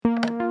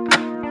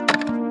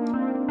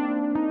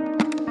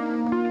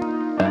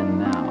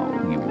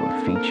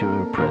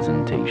feature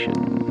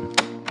presentation.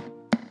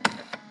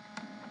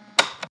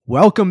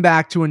 Welcome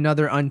back to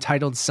another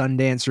Untitled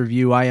Sundance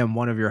review. I am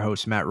one of your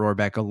hosts, Matt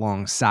Rohrbeck,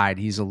 alongside,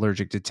 he's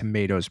allergic to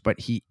tomatoes, but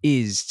he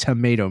is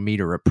tomato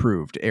meter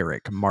approved,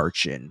 Eric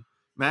Marchin.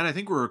 Matt, I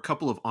think we're a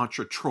couple of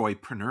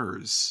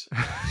entrepreneurs.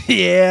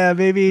 Yeah,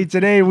 baby.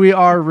 Today we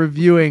are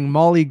reviewing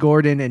Molly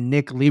Gordon and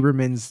Nick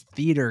Lieberman's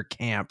Theater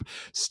Camp,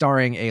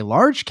 starring a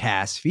large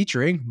cast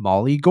featuring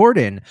Molly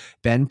Gordon,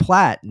 Ben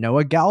Platt,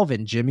 Noah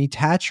Galvin, Jimmy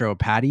Tatro,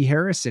 Patti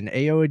Harrison,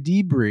 Ayo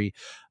Edebiri,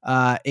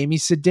 Amy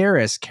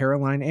Sedaris,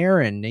 Caroline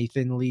Aaron,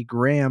 Nathan Lee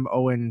Graham,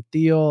 Owen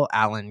Thiele,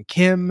 Alan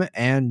Kim,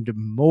 and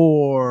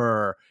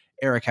more.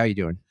 Eric, how you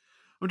doing?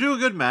 I'm doing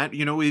good, Matt.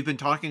 You know, we've been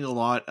talking a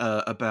lot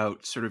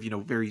about sort of,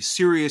 very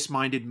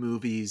serious-minded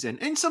movies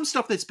and some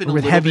stuff that's been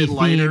with a little heavy bit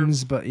lighter.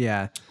 Themes, but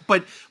yeah.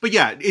 But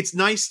yeah, it's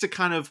nice to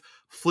kind of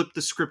flip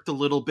the script a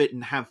little bit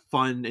and have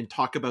fun and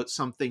talk about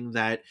something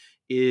that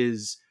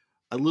is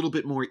a little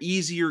bit more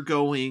easier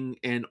going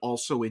and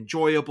also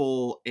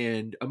enjoyable,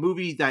 and a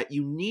movie that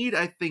you need,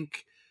 I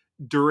think,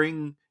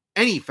 during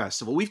any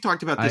festival. We've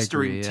talked about this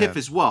during TIFF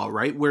as well,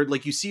 right? Where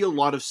like you see a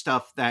lot of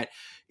stuff that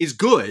is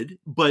good,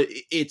 but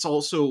it's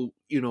also,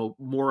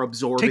 more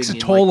absorbing. Takes a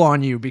toll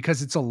on you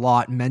because it's a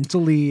lot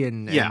mentally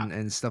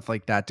and stuff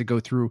like that to go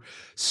through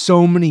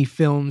so many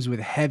films with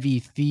heavy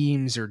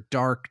themes or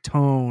dark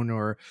tone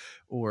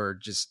or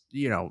just,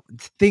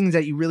 things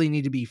that you really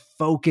need to be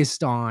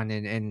focused on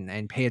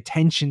and pay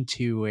attention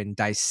to and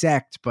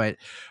dissect. But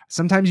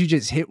sometimes you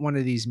just hit one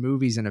of these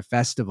movies in a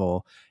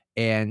festival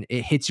and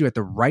it hits you at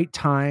the right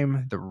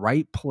time, the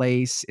right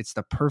place. It's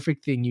the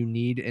perfect thing you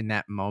need in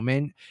that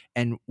moment.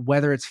 And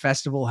whether it's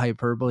festival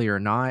hyperbole or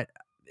not,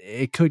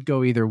 it could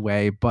go either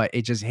way, but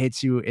it just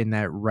hits you in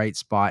that right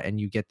spot and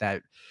you get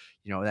that,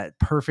 that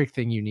perfect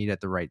thing you need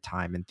at the right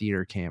time. And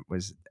Theater Camp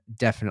was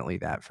definitely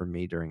that for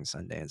me during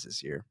Sundance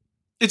this year.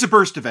 It's a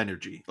burst of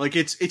energy. Like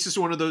it's just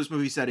one of those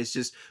movies that is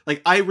just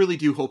like, I really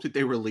do hope that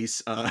they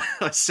release a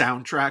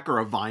soundtrack or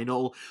a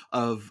vinyl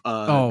of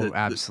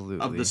absolutely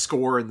of the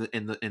score and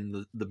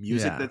the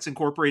music that's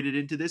incorporated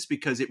into this,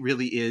 because it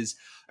really is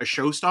a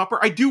showstopper.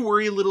 I do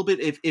worry a little bit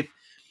if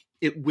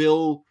it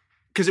will,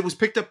 because it was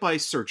picked up by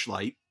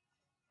Searchlight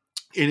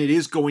and it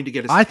is going to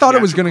get I thought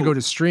it was going to go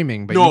to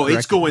streaming, but no,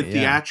 it's going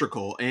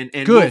theatrical and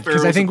good,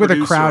 because I think with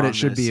a crowd it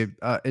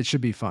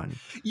should be fun.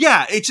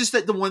 Yeah, it's just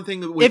that the one thing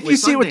that if you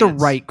see it with the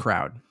right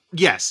crowd.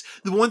 Yes.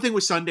 The one thing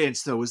with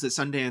Sundance, though, is that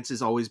Sundance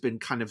has always been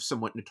kind of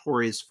somewhat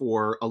notorious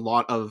for a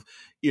lot of,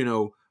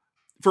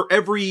 for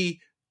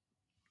every,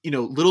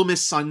 Little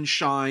Miss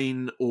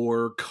Sunshine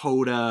or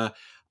Coda,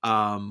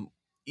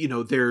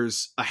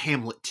 there's a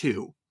Hamlet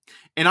 2.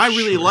 And I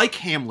really like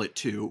Hamlet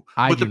 2,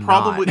 but the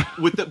problem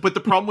with the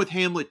problem with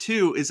Hamlet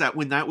 2 is that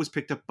when that was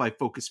picked up by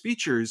Focus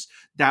Features,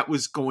 that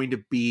was going to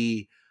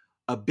be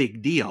a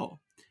big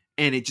deal,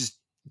 and it just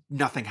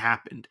nothing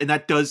happened. And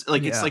that does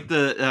it's like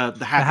the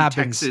Happy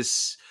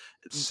Texas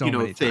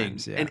thing.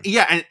 Times,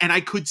 and I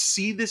could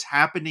see this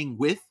happening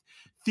with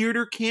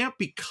Theater Camp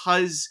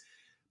because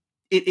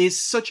it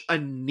is such a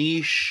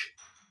niche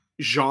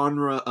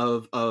genre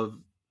of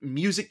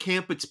music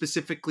camp, but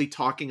specifically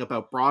talking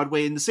about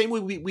Broadway in the same way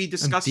we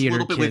discussed a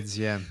little bit with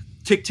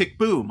Tick Tick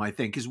Boom, I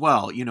think, as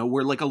well,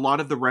 where like a lot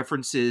of the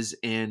references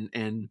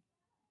and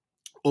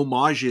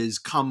homages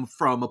come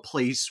from a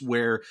place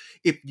where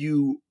if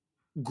you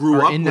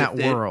grew up in with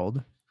that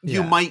world,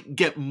 you might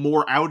get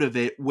more out of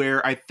it,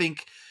 where I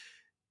think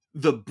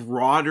the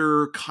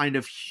broader kind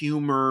of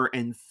humor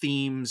and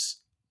themes,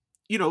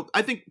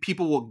 I think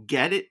people will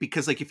get it,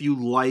 because like if you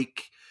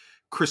like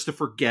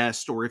Christopher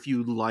Guest or if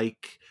you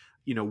like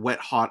Wet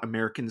Hot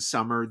American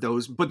Summer,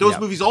 those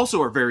movies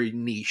also are very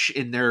niche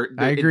in their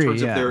in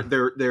terms of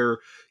their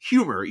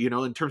humor,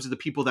 in terms of the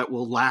people that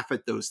will laugh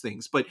at those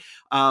things. But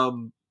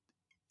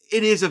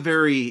it is a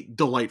very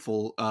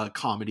delightful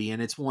comedy,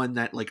 and it's one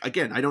that, like,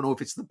 again, I don't know if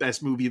it's the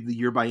best movie of the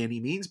year by any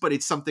means, but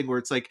it's something where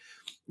it's like,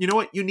 you know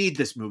what, you need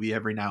this movie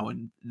every now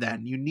and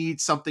then. You need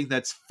something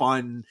that's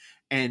fun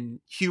and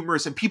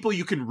humorous and people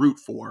you can root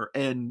for,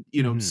 and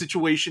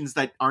situations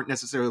that aren't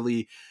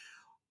necessarily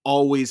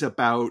always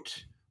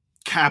about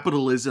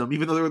capitalism,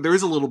 even though there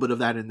is a little bit of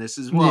that in this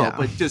as well,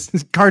 but just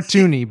it's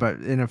cartoony, but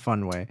in a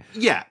fun way.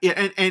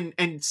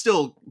 And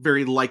still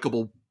very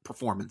likable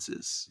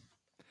performances.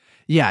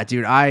 Yeah,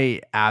 dude,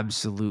 I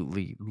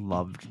absolutely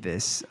loved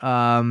this.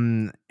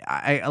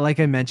 I like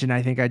I mentioned,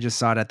 I think I just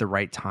saw it at the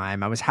right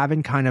time. I was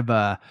having kind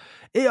of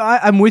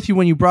I'm with you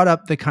when you brought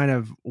up the kind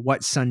of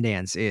what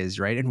Sundance is,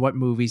 right? And what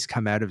movies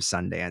come out of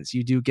Sundance.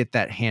 You do get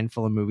that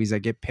handful of movies that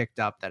get picked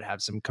up that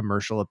have some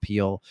commercial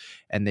appeal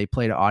and they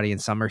play to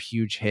audience. Some are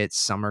huge hits.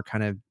 Some are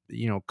kind of,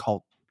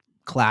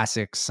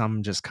 classics.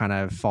 Some just kind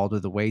of fall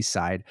to the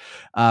wayside.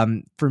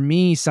 For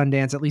me,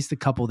 Sundance, at least the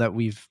couple that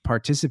we've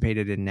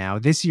participated in now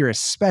this year,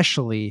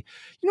 especially,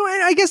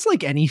 and I guess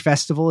like any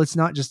festival, it's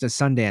not just a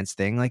Sundance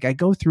thing. Like I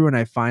go through and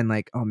I find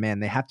like, oh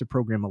man, they have to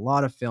program a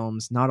lot of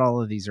films. Not all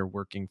of these are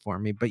working for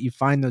me, but you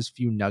find those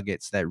few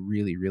nuggets that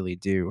really, really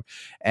do.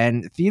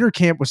 And theater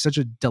camp was such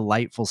a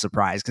delightful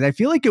surprise because I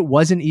feel like it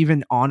wasn't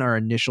even on our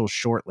initial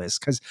short list.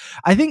 Because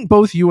I think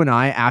both you and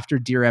I, after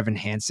Dear Evan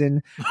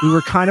Hansen, we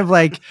were kind of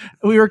like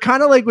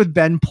with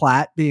Ben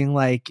Platt being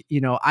like,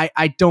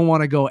 I don't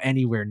want to go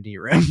anywhere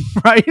near him,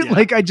 right? Yeah.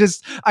 Like I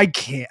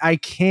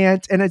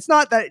can't. And it's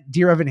not that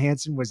Dear Evan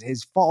Hansen was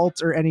his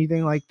fault or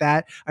anything like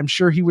that. I'm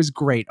sure he was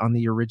great on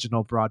the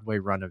original Broadway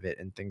run of it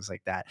and things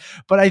like that.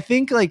 But I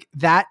think like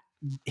that,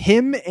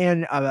 him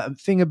and a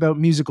thing about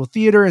musical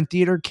theater and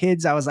theater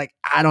kids, I was like,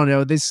 I don't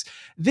know,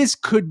 this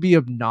could be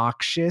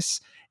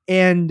obnoxious.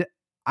 And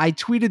I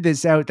tweeted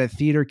this out that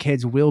theater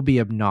kids will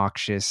be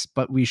obnoxious,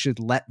 but we should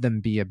let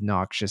them be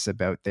obnoxious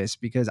about this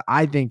because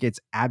I think it's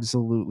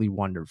absolutely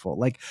wonderful.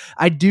 Like,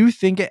 I do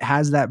think it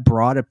has that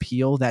broad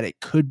appeal that it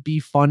could be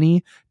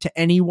funny to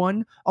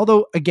anyone.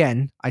 Although,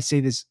 again, I say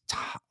this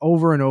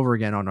over and over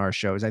again on our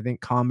shows. I think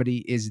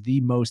comedy is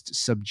the most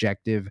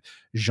subjective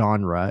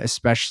genre,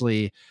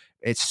 especially.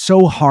 It's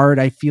so hard,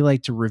 I feel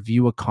like, to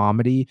review a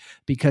comedy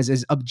because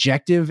as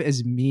objective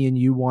as me and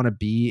you want to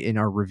be in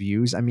our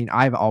reviews, I mean,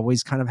 I've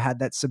always kind of had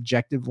that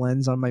subjective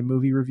lens on my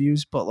movie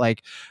reviews, but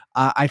like,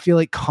 I feel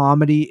like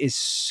comedy is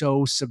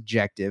so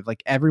subjective.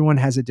 Like everyone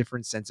has a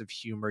different sense of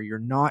humor. You're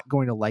not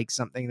going to like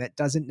something. That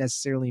doesn't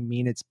necessarily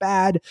mean it's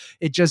bad.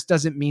 It just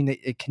doesn't mean that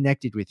it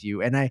connected with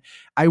you. And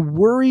I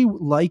worry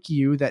like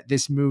you that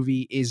this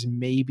movie is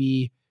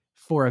maybe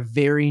for a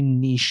very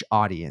niche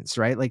audience,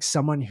 right? Like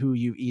someone who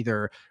you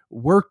either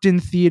worked in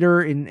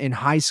theater in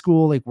high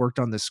school, like worked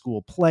on the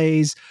school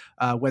plays,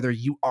 whether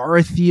you are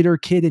a theater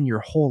kid and your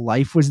whole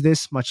life was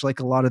this, much like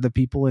a lot of the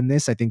people in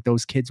this, I think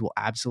those kids will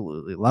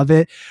absolutely love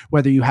it.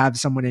 Whether you have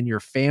someone in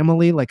your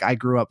family, like I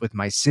grew up with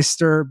my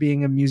sister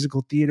being a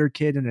musical theater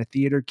kid and a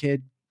theater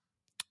kid.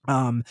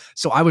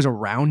 So I was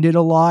around it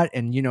a lot,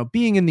 and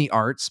being in the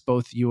arts,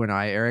 both you and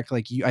I, Eric,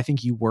 like I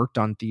think you worked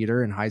on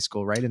theater in high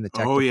school, right? In the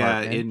tech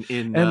department.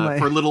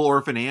 For Little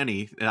Orphan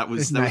Annie, that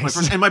was nice. My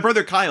first, and my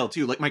brother Kyle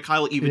too. Like my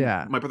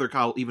brother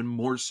Kyle even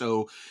more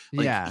so.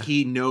 Like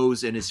he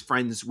knows and is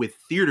friends with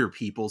theater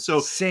people. So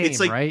same, it's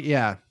like, right?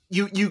 Yeah.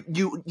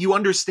 You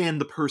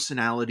understand the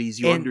personalities,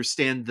 you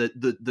understand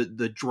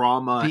the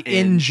drama, the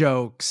in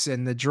jokes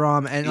and the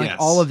drama and like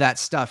all of that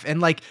stuff,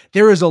 and like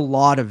there is a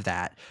lot of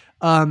that.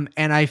 And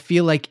I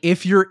feel like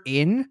if you're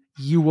in,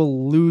 you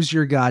will lose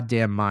your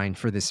goddamn mind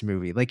for this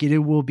movie. Like it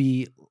will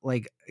be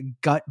like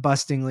gut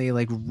bustingly,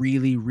 like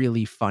really,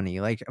 really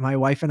funny. Like my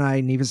wife and I,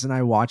 Nevis and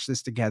I watched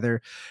this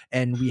together,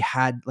 and we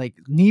had like,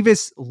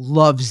 Nevis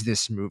loves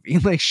this movie.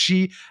 Like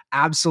she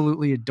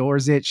absolutely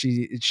adores it.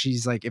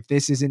 She's like, if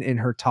this isn't in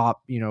her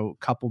top,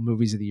 couple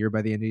movies of the year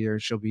by the end of the year,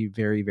 she'll be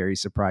very, very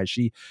surprised.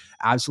 She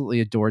absolutely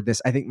adored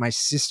this. I think my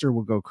sister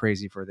will go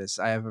crazy for this.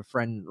 I have a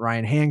friend,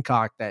 Ryan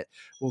Hancock, that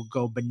will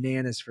go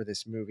bananas for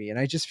this movie. And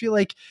I just feel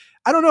like,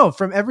 I don't know,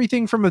 from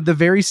everything from the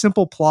very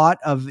simple plot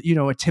of,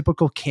 a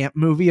typical camp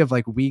movie of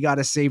like, we got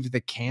to save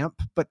the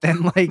camp, but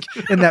then like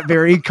in that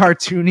very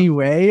cartoony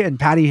way. And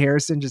Patti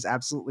Harrison just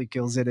absolutely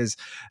kills it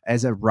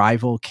as a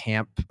rival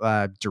camp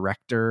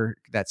director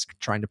that's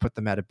trying to put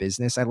them out of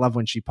business. I love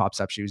when she pops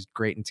up. She was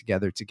great in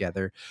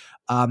Together.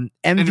 MVP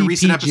in a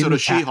recent episode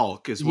of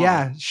She-Hulk as well.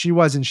 Yeah, she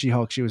was in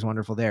She-Hulk. She was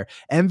wonderful there.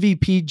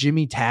 MVP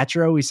Jimmy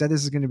Tatro. We said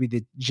this is going to be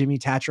the Jimmy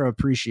Tatro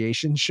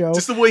appreciation show.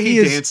 Just the way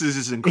he dances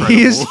is incredible.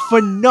 He is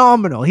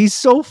phenomenal. He's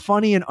so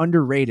funny and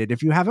underrated.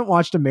 If you haven't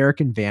watched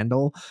American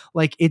Vandal,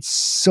 like it's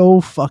so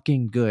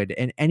fucking good.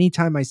 And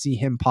anytime I see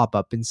him pop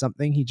up in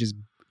something, he just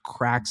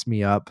cracks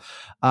me up.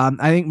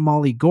 I think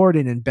Molly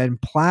Gordon and Ben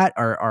Platt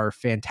are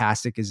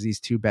fantastic as these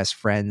two best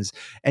friends,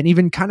 and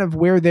even kind of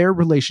where their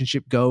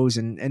relationship goes.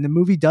 And the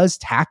movie does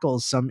tackle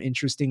some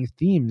interesting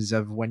themes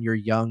of when you're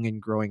young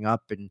and growing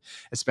up, and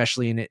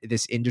especially in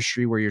this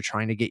industry where you're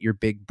trying to get your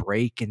big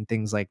break and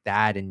things like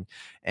that.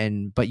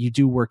 But you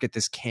do work at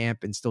this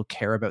camp and still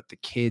care about the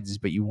kids,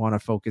 but you want to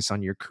focus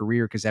on your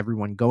career because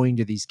everyone going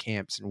to these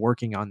camps and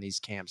working on these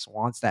camps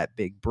wants that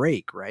big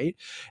break, right?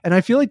 And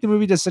I feel like the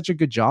movie does such a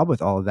good job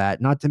with all of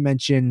that. Not to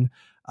mention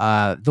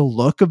the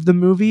look of the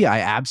movie, I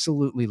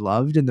absolutely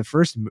loved in the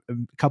first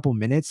couple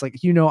minutes. Like,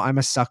 I'm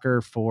a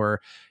sucker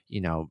for,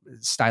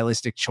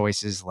 stylistic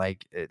choices,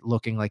 like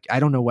looking like,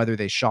 I don't know whether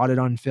they shot it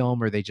on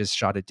film or they just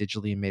shot it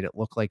digitally and made it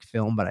look like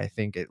film, but I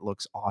think it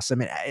looks awesome.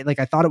 And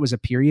I thought it was a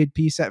period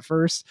piece at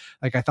first.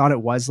 Like I thought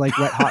it was like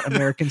Wet Hot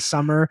American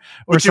Summer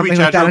or something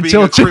like that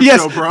until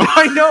bro.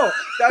 I know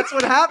that's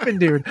what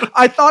happened, dude.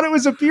 I thought it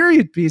was a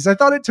period piece. I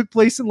thought it took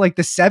place in like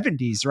the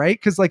 70s, right?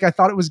 Because like I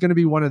thought it was going to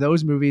be one of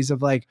those movies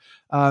of like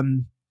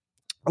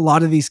a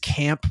lot of these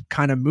camp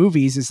kind of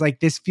movies is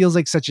like, this feels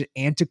like such an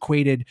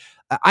antiquated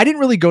I didn't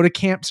really go to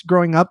camps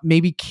growing up.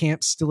 Maybe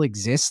camps still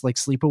exist, like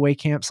sleepaway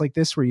camps like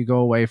this, where you go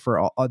away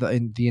for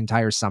the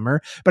entire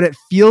summer. But it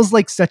feels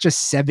like such a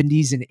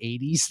 70s and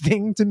 80s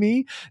thing to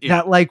me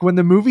that like when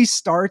the movie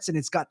starts and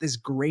it's got this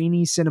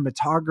grainy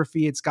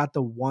cinematography, it's got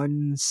the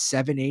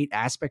 1:7:8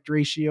 aspect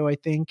ratio, I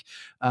think,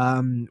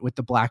 with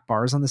the black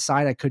bars on the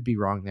side. I could be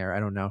wrong there. I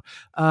don't know.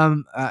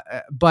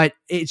 But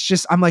it's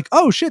just, I'm like,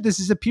 oh shit, this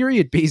is a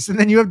period piece. And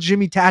then you have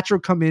Jimmy Tatro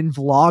come in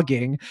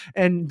vlogging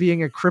and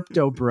being a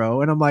crypto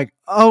bro. And I'm like,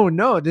 oh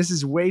no, this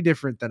is way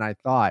different than I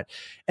thought.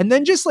 And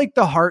then just like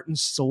the heart and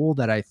soul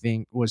that I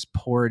think was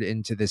poured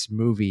into this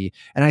movie.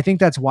 And I think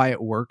that's why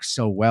it works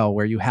so well,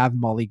 where you have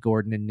Molly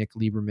Gordon and Nick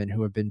Lieberman,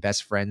 who have been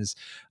best friends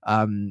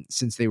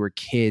since they were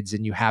kids.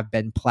 And you have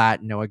Ben Platt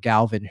and Noah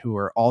Galvin, who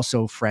are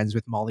also friends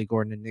with Molly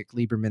Gordon and Nick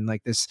Lieberman,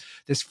 like this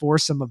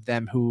foursome of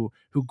them who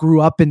grew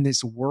up in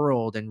this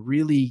world and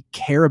really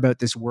care about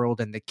this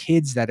world, and the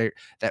kids that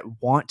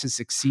want to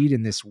succeed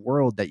in this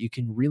world, that you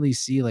can really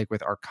see like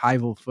with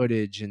archival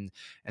footage and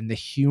the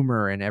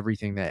humor and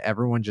everything, that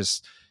everyone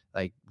just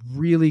like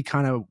really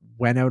kind of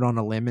went out on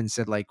a limb and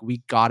said like,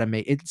 we gotta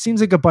make it.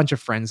 Seems like a bunch of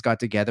friends got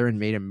together and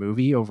made a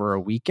movie over a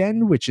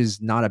weekend, which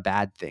is not a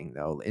bad thing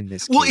though in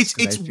this case.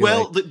 It's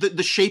well like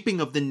the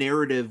shaping of the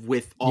narrative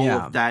with all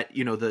of that,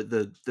 you know,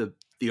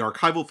 the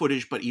archival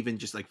footage, but even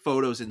just like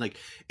photos, and like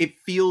it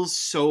feels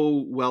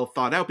so well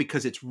thought out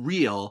because it's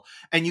real.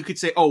 And you could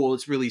say, oh well,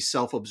 it's really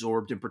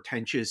self-absorbed and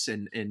pretentious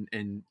and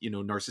you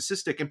know,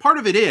 narcissistic, and part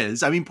of it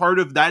is, I mean, part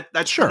of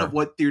that's sure, kind of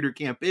what theater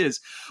camp is.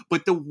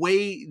 But the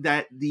way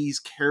that these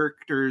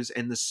characters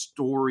and the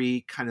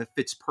story kind of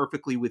fits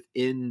perfectly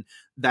within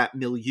that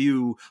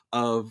milieu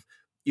of,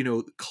 you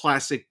know,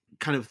 classic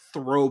kind of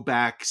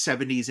throwback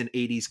 70s and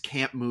 80s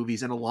camp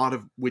movies, and a lot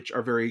of which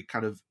are very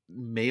kind of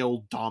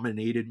male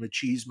dominated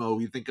machismo.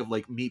 You think of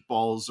like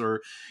Meatballs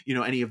or, you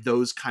know, any of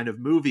those kind of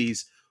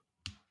movies.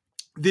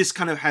 This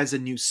kind of has a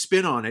new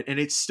spin on it, and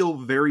it's still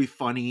very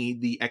funny.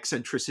 The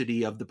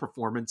eccentricity of the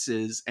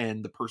performances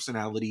and the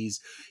personalities,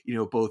 you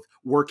know, both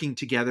working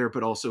together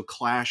but also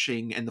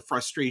clashing, and the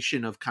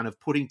frustration of kind of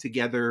putting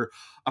together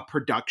a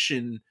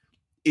production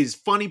is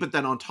funny. But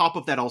then on top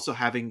of that, also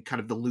having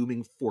kind of the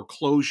looming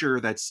foreclosure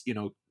that's, you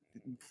know,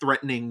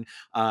 threatening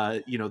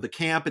you know, the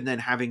camp, and then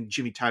having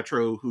Jimmy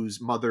Tatro,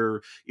 whose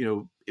mother, you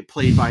know,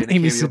 played by by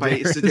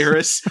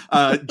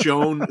Sedaris,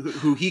 Joan,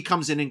 who he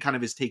comes in and kind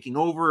of is taking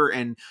over,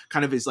 and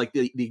kind of is like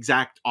the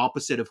exact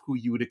opposite of who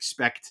you would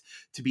expect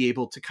to be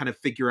able to kind of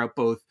figure out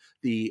both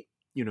the,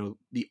 you know,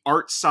 the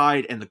art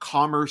side and the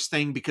commerce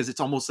thing, because it's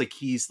almost like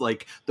he's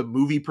like the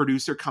movie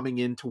producer coming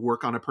in to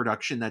work on a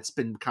production that's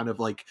been kind of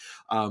like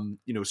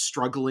you know,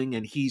 struggling,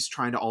 and he's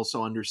trying to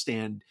also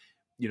understand,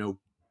 you know,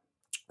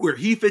 where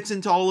he fits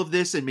into all of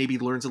this, and maybe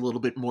learns a little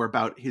bit more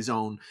about his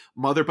own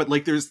mother. But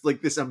like there's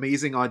like this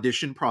amazing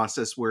audition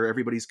process where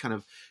everybody's kind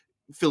of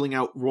filling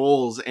out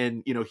roles,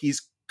 and, you know,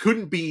 he's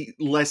couldn't be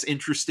less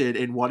interested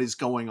in what is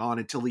going on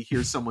until he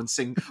hears someone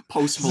sing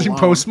Post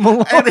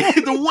Malone. And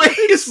the way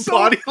his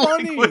body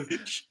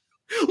language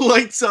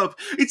lights up,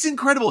 it's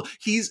incredible.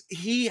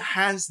 He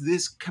has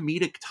this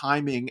comedic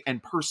timing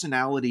and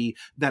personality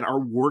that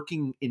are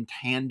working in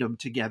tandem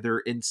together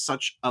in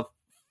such a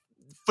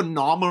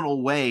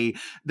phenomenal way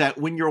that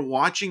when you're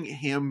watching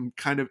him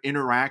kind of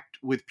interact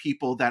with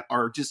people that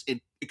are just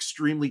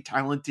extremely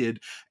talented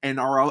and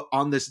are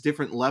on this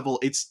different level,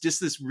 it's just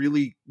this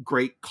really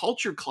great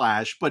culture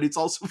clash. But it's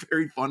also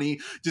very funny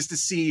just to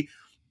see,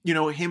 you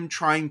know, him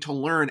trying to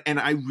learn.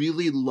 And I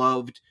really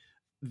loved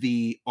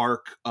the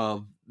arc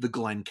of the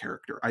Glenn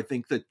character. I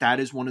think that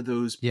is one of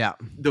those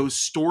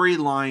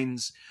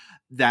storylines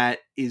that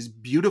is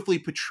beautifully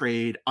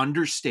portrayed,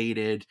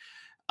 understated,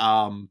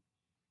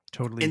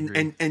 totally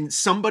agree. And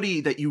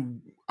somebody that you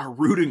are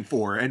rooting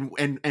for, and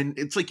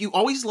it's like you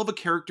always love a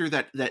character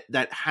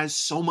that has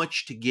so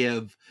much to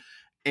give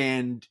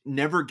and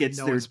never gets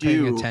their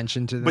due. Paying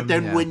attention to them, but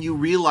then when you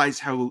realize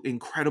how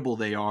incredible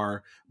they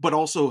are, but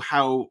also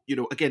how, you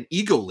know, again,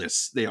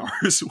 egoless they are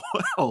as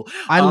well.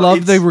 I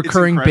love the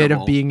recurring bit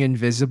of being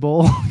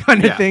invisible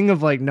kind of thing,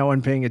 of like no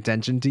one paying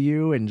attention to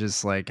you, and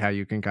just like how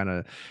you can kind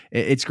of,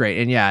 it's great.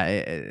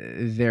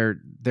 And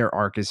their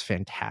arc is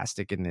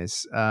fantastic in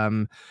this.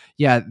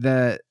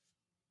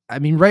 I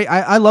mean, right.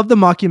 I love the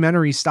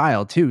mockumentary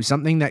style too.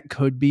 Something that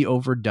could be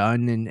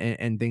overdone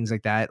and things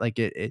like that. Like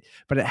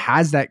but it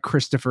has that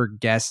Christopher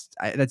Guest.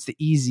 That's the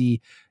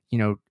easy, you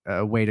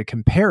know, way to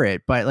compare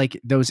it. But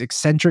like those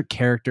eccentric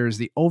characters,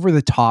 the over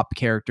the top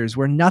characters,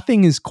 where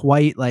nothing is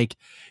quite like,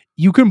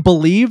 you can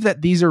believe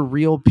that these are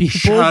real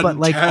people, but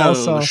like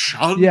also,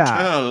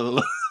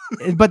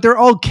 but they're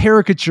all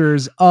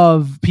caricatures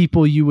of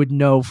people you would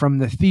know from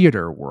the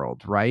theater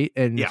world, right?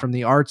 And from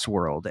the arts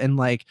world. And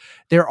like,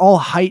 they're all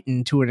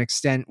heightened to an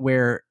extent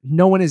where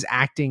no one is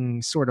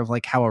acting sort of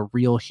like how a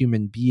real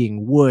human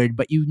being would,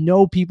 but you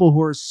know, people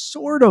who are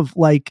sort of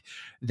like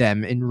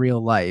them in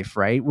real life,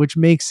 right? Which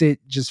makes it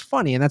just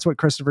funny. And that's what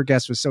Christopher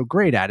Guest was so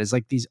great at, is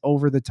like these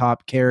over the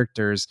top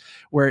characters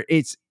where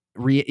it's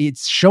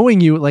it's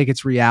showing you like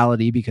it's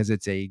reality because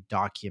it's a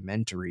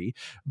documentary,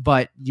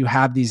 but you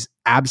have these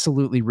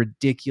absolutely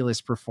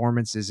ridiculous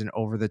performances and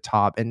over the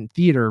top, and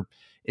theater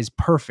is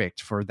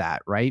perfect for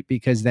that, right?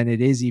 Because then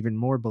it is even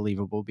more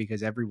believable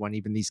because everyone,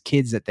 even these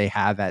kids that they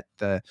have at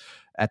the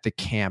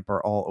camp,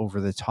 are all over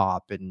the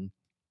top, and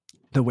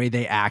the way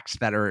they act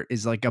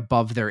is like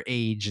above their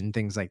age and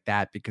things like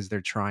that because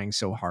they're trying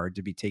so hard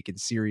to be taken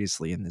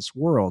seriously in this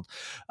world.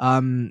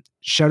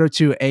 Shout out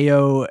to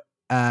Ayo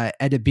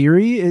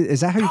Edebiri. Is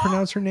that how you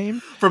pronounce her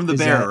name? From The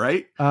Bear,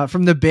 right?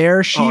 From The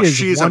Bear.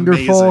 She's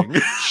wonderful.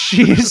 Amazing.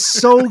 She is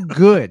so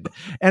good.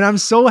 And I'm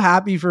so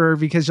happy for her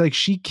because like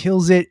she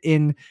kills it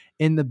in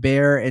The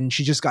Bear, and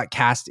she just got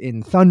cast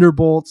in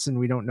Thunderbolts, and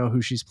we don't know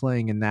who she's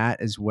playing in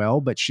that as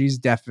well, but she's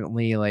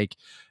definitely like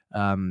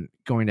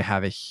going to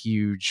have a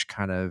huge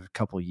kind of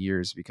couple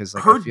years because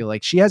like I feel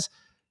like she has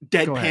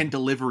deadpan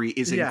delivery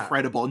is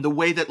incredible, and the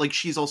way that like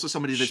she's also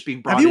somebody that's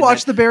being brought. Have you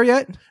watched The Bear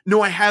yet?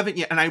 No, I haven't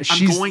yet, and I'm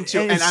going to.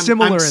 And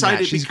I'm excited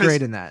in that. She's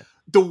great in that.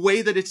 The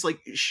way that it's like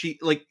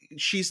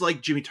she's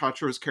like Jimmy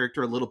Tatro's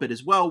character a little bit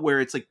as well, where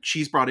it's like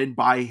she's brought in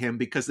by him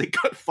because they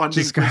got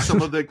funding for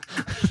some of the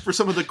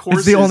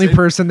courses. It's the only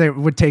person that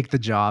would take the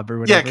job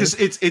or whatever. Yeah, because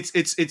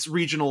it's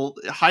regional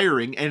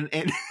hiring,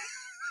 and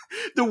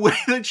the way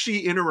that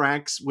she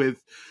interacts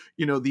with,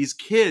 you know, these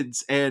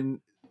kids, and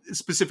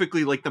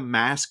specifically like the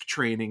mask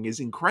training is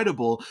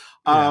incredible.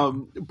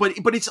 But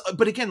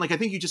again, like I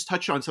think you just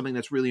touched on something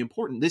that's really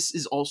important. This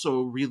is also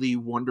a really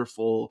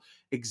wonderful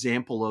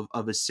example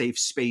of a safe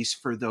space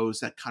for those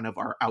that kind of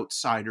are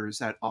outsiders,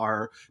 that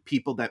are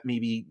people that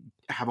maybe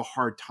have a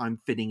hard time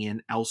fitting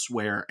in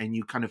elsewhere, and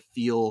you kind of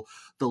feel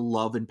the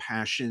love and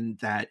passion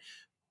that,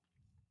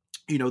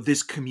 you know,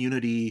 this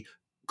community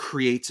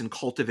creates and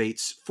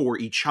cultivates for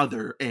each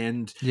other,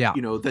 and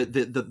you know,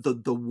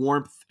 the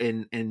warmth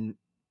and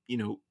you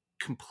know,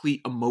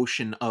 complete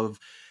emotion of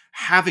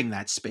having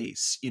that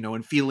space, you know,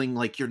 and feeling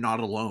like you're not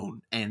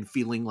alone, and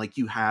feeling like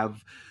you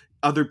have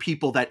other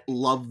people that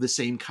love the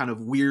same kind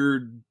of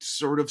weird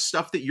sort of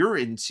stuff that you're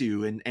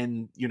into,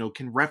 and you know,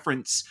 can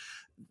reference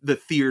the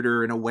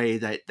theater in a way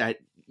that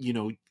you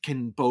know,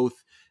 can both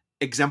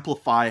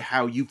exemplify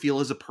how you feel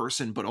as a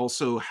person, but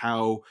also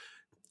how,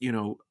 you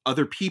know,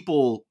 other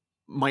people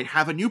might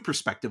have a new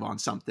perspective on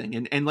something,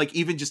 and like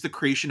even just the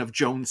creation of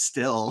Joan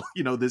Still,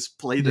 you know, this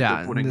play that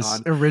they're putting this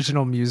on,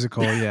 original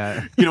musical,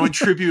 you know, in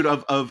tribute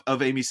of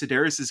Amy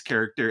Sedaris's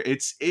character.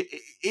 It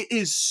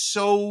is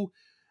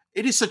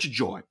such a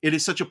joy. It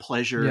is such a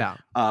pleasure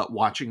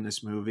watching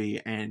this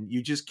movie, and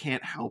you just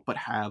can't help but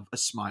have a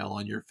smile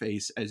on your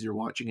face as you're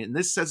watching it. And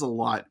this says a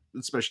lot,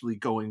 especially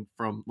going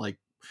from like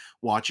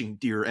watching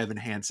Dear Evan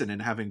Hansen and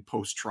having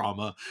post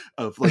trauma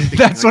of like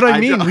that's like, what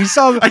I mean.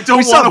 I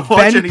don't want to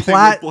watch anything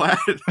with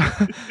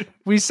Platt.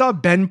 We saw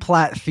Ben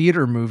Platt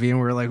theater movie, and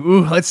we were like,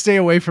 ooh, let's stay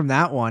away from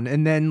that one.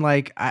 And then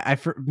like I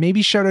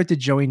maybe shout out to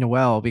Joey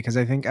Noel, because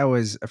I think I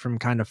was from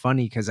Kind of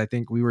Funny, because I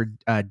think we were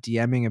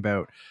DMing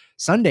about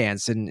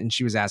Sundance, and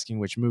she was asking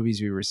which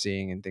movies we were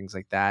seeing and things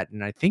like that,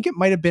 and I think it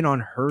might have been on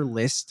her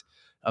list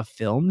of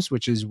films,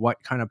 which is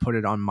what kind of put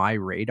it on my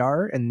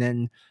radar. And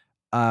then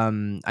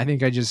I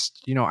think I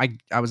just, you know,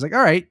 I was like,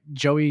 all right,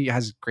 Joey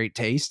has great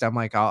taste. I'm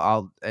like,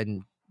 I'll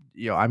and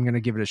you know, I'm going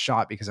to give it a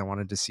shot because I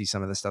wanted to see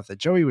some of the stuff that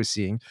Joey was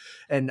seeing.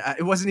 And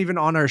it wasn't even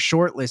on our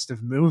short list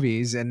of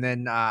movies. And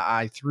then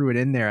I threw it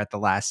in there at the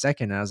last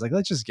second, and I was like,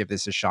 let's just give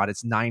this a shot.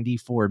 It's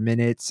 94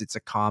 minutes. It's a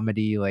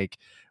comedy. Like,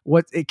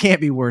 it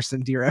can't be worse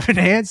than Dear Evan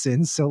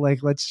Hansen. So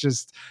like, let's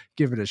just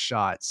give it a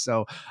shot.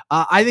 So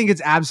I think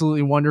it's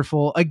absolutely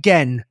wonderful.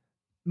 Again,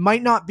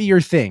 might not be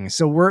your thing,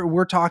 so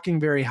we're talking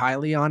very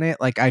highly on it.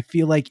 Like, I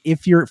feel like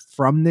if you're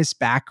from this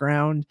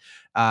background,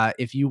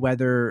 if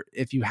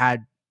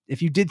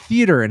you did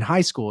theater in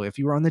high school, if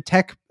you were on the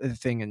tech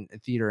thing in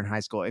theater in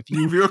high school, if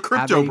you're a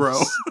crypto bro,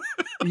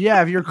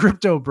 if you're a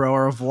crypto bro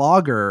or a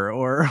vlogger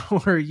or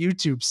a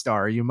YouTube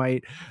star, you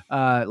might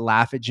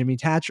laugh at Jimmy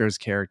Tatro's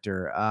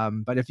character.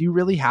 But if you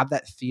really have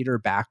that theater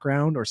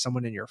background, or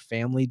someone in your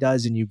family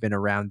does, and you've been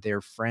around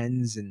their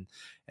friends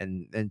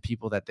and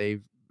people that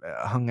they've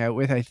hung out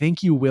with, I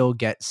think you will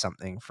get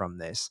something from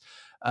this.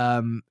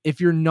 If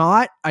you're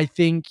not, I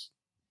think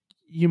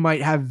you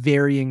might have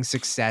varying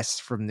success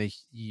from the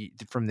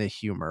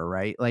humor,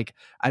 right? Like,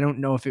 I don't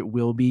know if it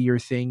will be your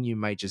thing. You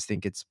might just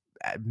think it's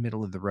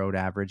middle of the road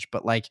average,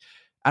 but like,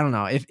 I don't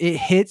know if it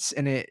hits,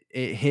 and it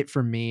hit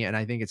for me, and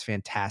I think it's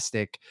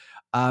fantastic.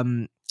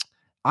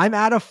 I'm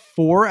at a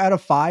 4 out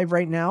of 5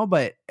 right now,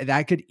 but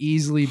that could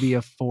easily be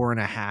a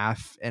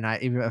 4.5. And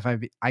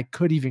I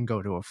could even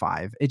go to a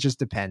 5. It just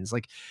depends.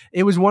 Like,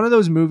 it was one of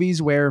those movies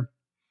where,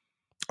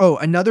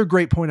 another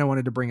great point I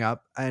wanted to bring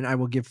up, and I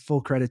will give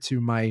full credit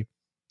to my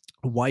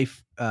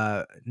wife,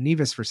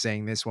 Nevis, for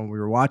saying this when we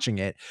were watching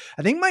it.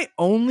 I think my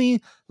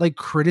only like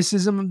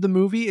criticism of the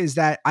movie is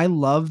that I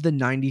love the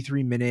 94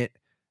 minute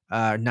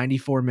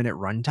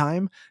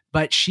runtime,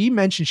 but she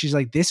mentioned, she's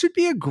like, this would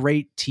be a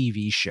great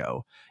TV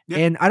show. Yeah.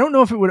 And I don't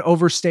know if it would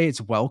overstay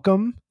its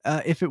welcome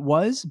if it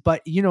was,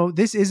 but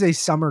this is a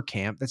summer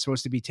camp that's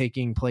supposed to be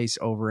taking place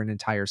over an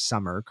entire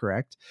summer,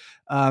 correct?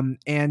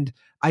 And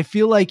I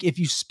feel like if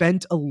you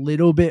spent a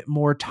little bit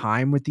more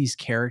time with these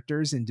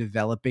characters and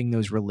developing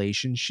those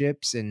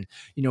relationships, and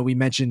we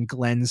mentioned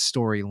Glenn's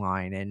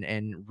storyline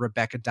and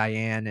Rebecca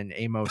Diane and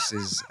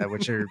Amos's,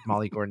 which are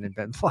Molly Gordon and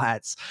Ben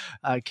Platt's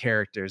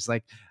characters,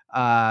 like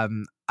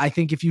I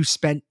think if you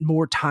spent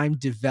more time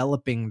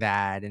developing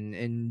that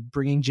and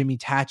bringing Jimmy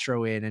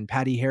Tatro in and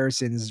Patti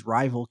Harrison's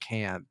rival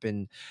camp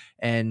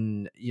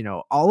and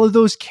all of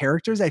those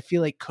characters, I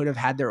feel like could have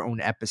had their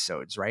own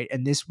episodes, right?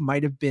 And this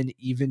might have been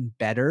even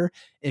better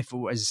if it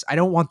was, I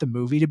don't want the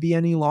movie to be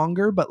any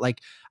longer, but like,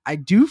 I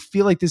do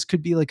feel like this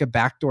could be like a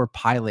backdoor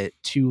pilot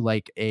to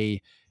like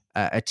a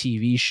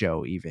TV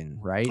show even,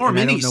 right? Or and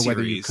a I don't know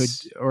whether you could,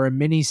 or a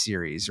mini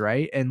series,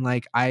 right? And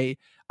like,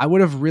 I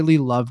would have really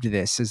loved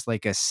this as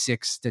like a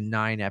 6 to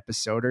 9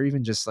 episode, or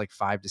even just like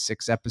 5 to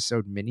 6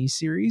 episode mini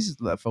series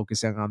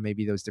focusing on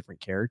maybe those different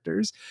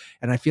characters.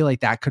 And I feel like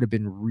that could have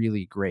been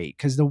really great,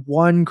 because the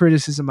one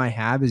criticism I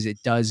have is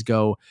it does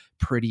go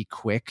pretty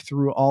quick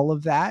through all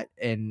of that.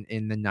 And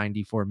in the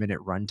 94-minute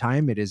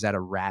runtime, it is at a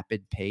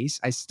rapid pace.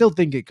 I still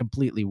think it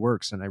completely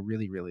works, and I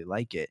really, really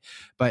like it.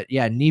 But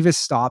yeah, Neva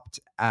stopped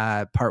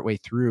partway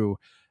through,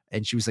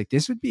 and she was like,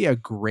 this would be a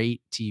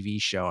great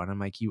TV show. And I'm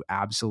like, you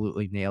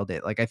absolutely nailed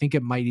it. Like, I think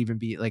it might even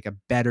be like a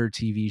better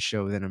TV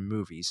show than a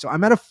movie. So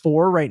I'm at a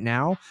 4 right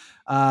now.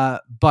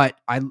 But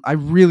I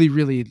really,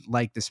 really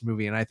like this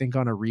movie. And I think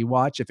on a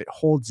rewatch, if it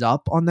holds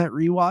up on that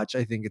rewatch,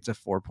 I think it's a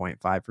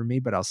 4.5 for me,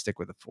 but I'll stick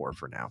with a 4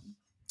 for now.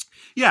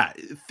 Yeah,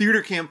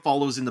 Theater Camp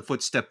follows in the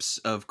footsteps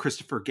of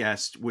Christopher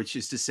Guest, which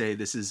is to say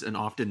this is an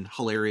often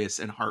hilarious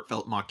and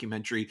heartfelt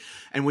mockumentary.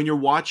 And when you're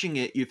watching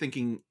it, you're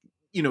thinking,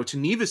 to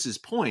Nevis's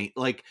point,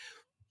 like,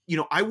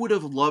 I would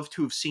have loved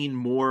to have seen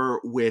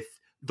more with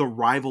the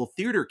rival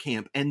theater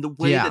camp, and the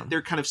way that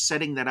they're kind of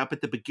setting that up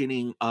at the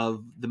beginning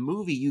of the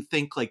movie, you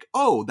think like,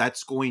 oh,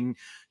 that's going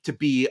to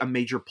be a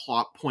major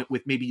plot point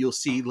with maybe you'll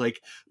see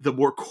like the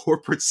more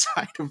corporate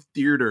side of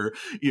theater,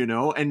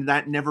 and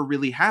that never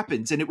really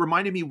happens. And it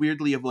reminded me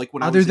weirdly of like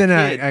when other I was than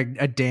a kid,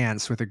 a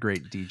dance with a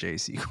great DJ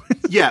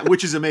sequence. Yeah,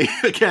 which is amazing.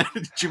 Again,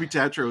 Jimmy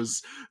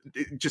Tatro's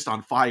just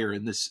on fire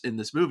in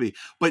this movie.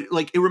 But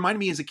like, it reminded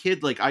me as a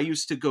kid, like I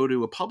used to go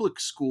to a public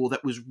school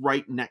that was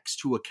right next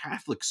to a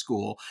Catholic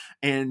school,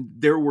 and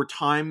there were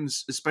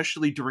times,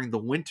 especially during the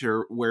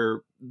winter,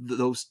 where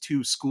those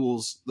two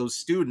schools, those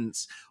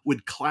students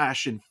would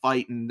clash and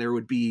fight, and there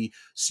would be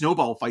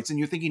snowball fights, and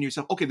you're thinking to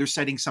yourself, okay, they're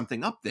setting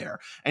something up there.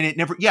 And it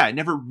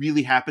never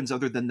really happens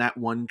other than that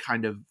one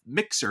kind of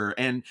mixer.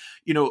 And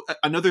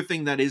another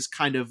thing that is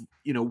kind of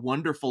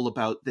wonderful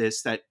about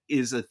this, that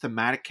is a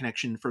thematic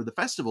connection for the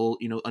festival,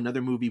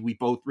 another movie we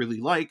both really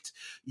liked,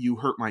 You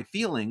Hurt My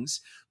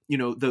Feelings,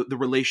 the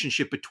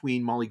relationship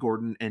between Molly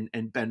Gordon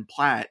and Ben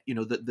Platt,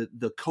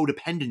 the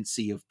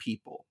codependency of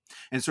people,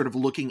 and sort of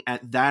looking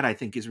at that, I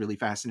think is really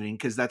fascinating,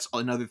 because that's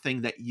another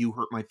thing that You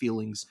Hurt My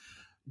Feelings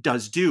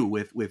does do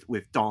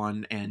with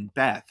Dawn and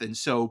Beth. And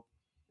so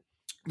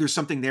there's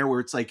something there where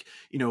it's like,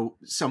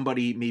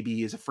 somebody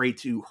maybe is afraid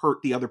to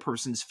hurt the other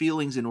person's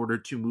feelings in order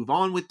to move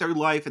on with their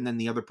life. And then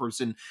the other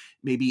person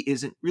maybe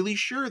isn't really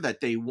sure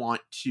that they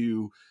want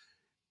to,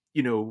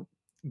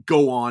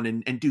 go on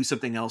and do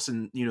something else,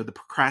 and the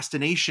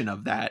procrastination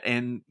of that.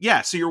 And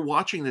yeah, so you're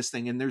watching this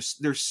thing, and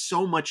there's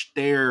so much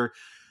there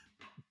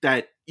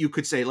that you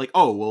could say like,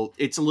 oh, well,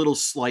 it's a little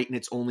slight, and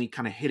it's only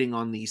kind of hitting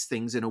on these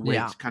things in a way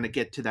to kind of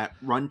get to that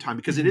runtime,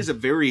 because it is a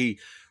very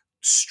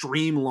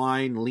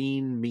streamlined,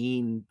 lean,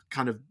 mean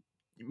kind of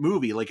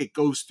movie. Like, it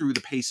goes through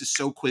the paces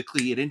so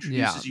quickly, it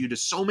introduces you to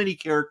so many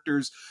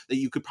characters that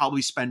you could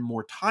probably spend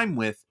more time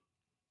with.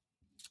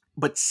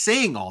 But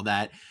saying all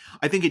that,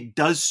 I think it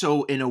does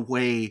so in a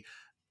way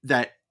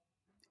that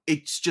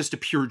it's just a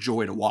pure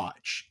joy to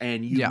watch,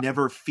 and you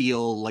never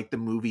feel like the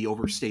movie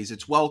overstays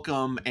its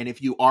welcome. And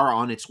if you are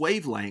on its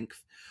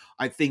wavelength,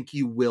 I think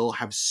you will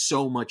have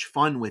so much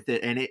fun with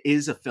it. And it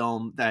is a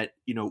film that,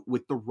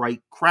 with the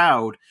right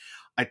crowd,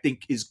 I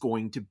think is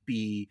going to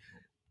be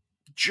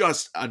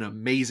just an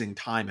amazing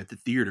time at the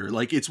theater.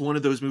 Like, it's one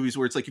of those movies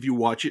where it's like, if you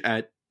watch it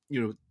at,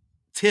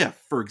 TIFF,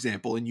 for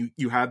example, and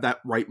you have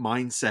that right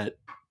mindset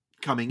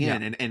coming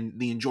in and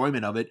the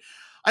enjoyment of it,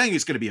 I think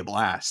it's going to be a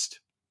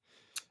blast.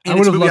 And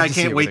it's a movie I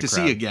can't wait to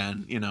see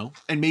again,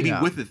 and maybe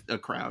with a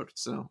crowd.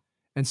 So,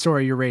 and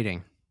sorry, your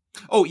rating?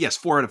 Oh yes,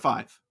 4 out of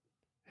 5.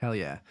 Hell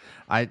yeah.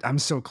 I'm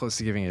so close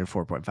to giving it a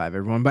 4.5,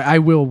 everyone, but I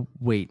will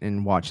wait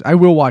and watch. I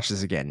will watch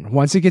this again.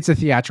 Once it gets a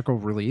theatrical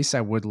release,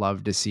 I would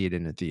love to see it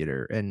in a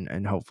theater,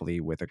 and hopefully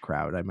with a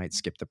crowd. I might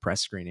skip the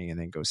press screening and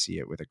then go see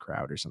it with a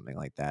crowd or something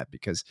like that,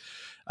 because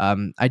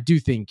I do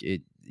think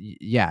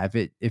if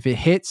it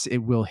hits, it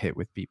will hit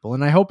with people.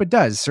 And I hope it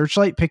does.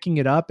 Searchlight picking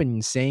it up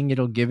and saying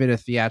it'll give it a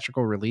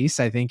theatrical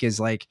release, I think is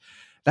like,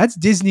 that's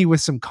Disney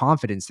with some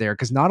confidence there,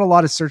 because not a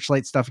lot of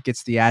Searchlight stuff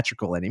gets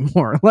theatrical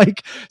anymore.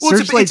 Like, well,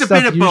 Searchlight it's a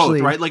bit of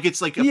both, right? Like,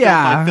 it's like a film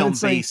by film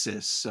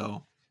basis.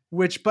 So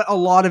but a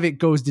lot of it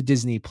goes to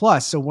Disney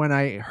Plus. So when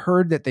I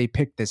heard that they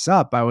picked this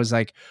up, I was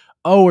like,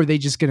 oh, are they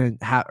just going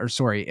to have, or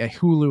sorry, a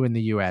Hulu in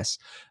the US,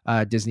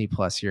 Disney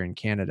Plus here in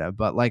Canada.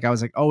 But like, I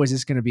was like, oh, is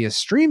this going to be a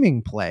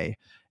streaming play?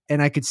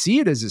 And I could see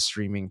it as a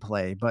streaming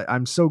play, but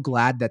I'm so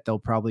glad that they'll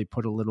probably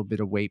put a little bit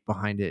of weight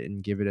behind it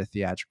and give it a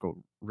theatrical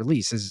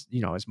release, as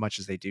you know, as much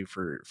as they do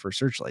for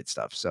Searchlight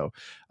stuff. So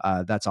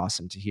that's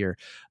awesome to hear.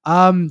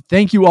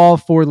 Thank you all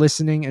for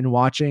listening and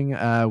watching.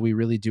 We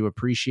really do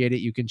appreciate it.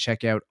 You can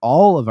check out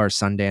all of our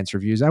Sundance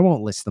reviews. I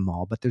won't list them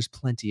all, but there's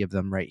plenty of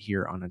them right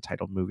here on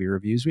Untitled Movie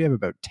Reviews. We have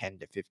about 10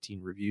 to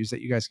 15 reviews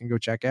that you guys can go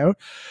check out.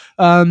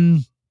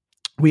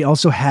 We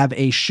also have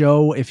a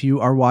show if you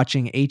are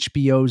watching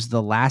HBO's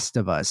The Last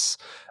of Us.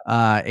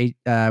 We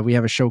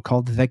have a show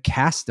called The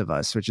Cast of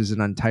Us, which is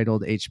an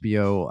untitled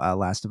HBO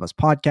Last of Us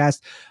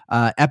podcast.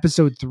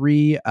 Episode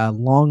 3, a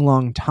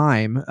long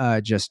time,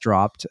 just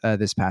dropped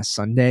this past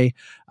Sunday.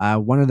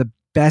 One of the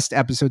best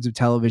episodes of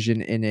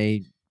television in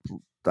a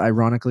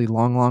ironically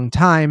long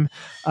time.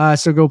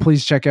 So go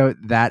please check out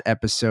that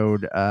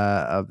episode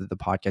of the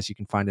podcast. You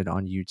can find it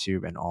on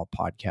YouTube and all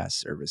podcast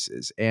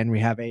services. And we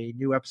have a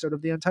new episode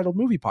of the Untitled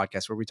Movie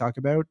Podcast where we talk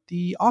about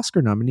the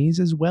Oscar nominees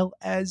as well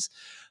as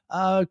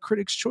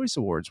Critics' Choice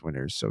Awards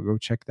winners. So go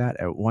check that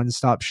out.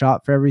 One-stop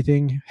shop for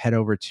everything. Head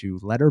over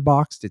to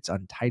Letterboxd. It's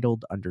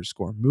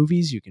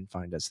Untitled_movies. You can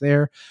find us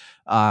there.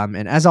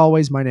 And as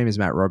always, my name is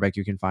Matt Rohrbeck.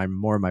 You can find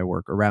more of my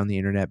work around the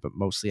internet, but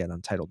mostly at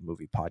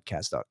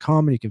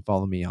UntitledMoviePodcast.com. And you can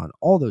follow me on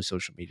all those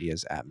social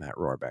medias at Matt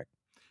Rohrbeck.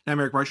 I'm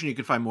Eric Martian. You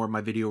can find more of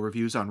my video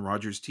reviews on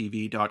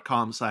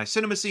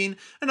rogerstv.com/cinemascene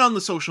and on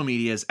the social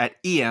medias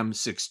at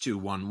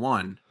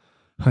EM6211.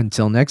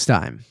 Until next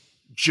time.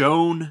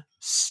 Joan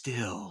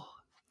Still.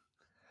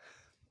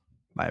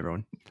 Bye,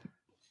 everyone.